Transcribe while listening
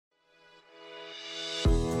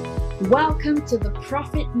Welcome to the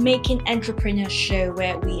Profit Making Entrepreneur Show,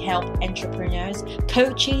 where we help entrepreneurs,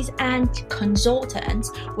 coaches, and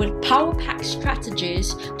consultants with power packed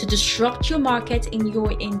strategies to disrupt your market in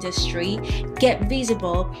your industry, get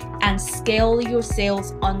visible, and scale your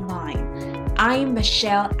sales online. I'm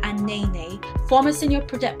Michelle Anene, former Senior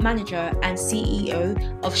Product Manager and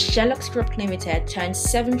CEO of Sherlock's Group Limited, turned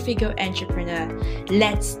 7-figure entrepreneur.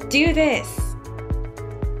 Let's do this!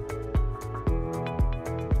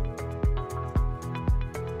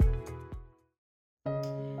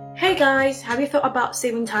 Hey guys, have you thought about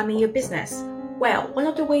saving time in your business? Well, one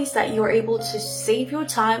of the ways that you're able to save your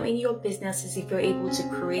time in your business is if you're able to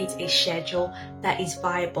create a schedule that is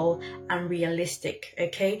viable and realistic,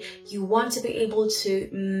 okay? You want to be able to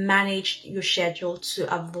manage your schedule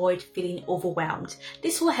to avoid feeling overwhelmed.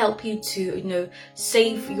 This will help you to,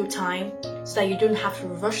 save your time so that you don't have to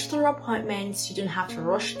rush through appointments, you don't have to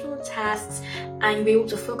rush through tasks, and you'll be able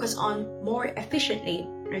to focus on more efficiently,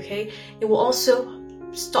 okay? It will also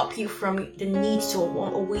stop you from the need to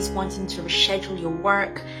always wanting to reschedule your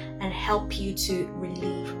work and help you to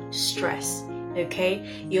relieve stress.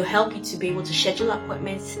 Okay, it'll help you to be able to schedule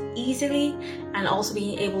appointments easily and also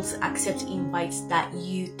being able to accept invites that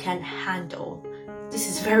you can handle. This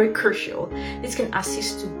is very crucial. This can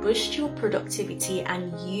assist to boost your productivity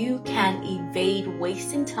and you can evade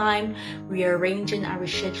wasting time rearranging and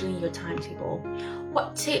rescheduling your timetable.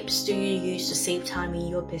 What tips do you use to save time in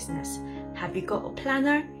your business? Have you got a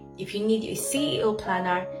planner? If you need a CEO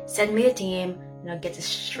planner, send me a DM and I'll get it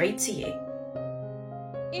straight to you.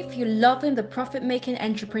 If you're loving the Profit Making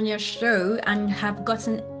Entrepreneur Show and have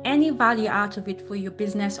gotten any value out of it for your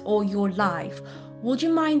business or your life, would you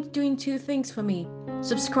mind doing 2 things for me?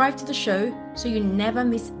 Subscribe to the show so you never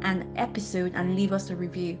miss an episode and leave us a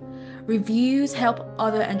review. Reviews help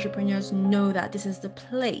other entrepreneurs know that this is the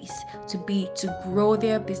place to be to grow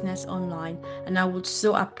their business online, and I would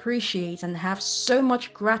so appreciate and have so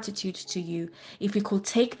much gratitude to you if you could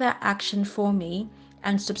take that action for me.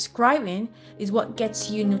 And subscribing is what gets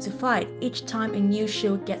you notified each time a new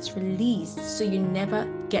show gets released, so you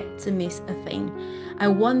never get to miss a thing. I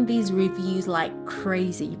want these reviews like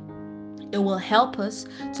crazy. It will help us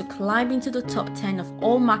to climb into the top 10 of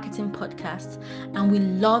all marketing podcasts, and we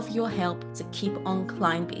love your help to keep on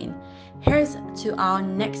climbing. Here's to our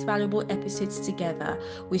next valuable episodes together.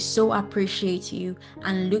 We so appreciate you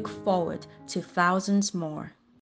and look forward to thousands more.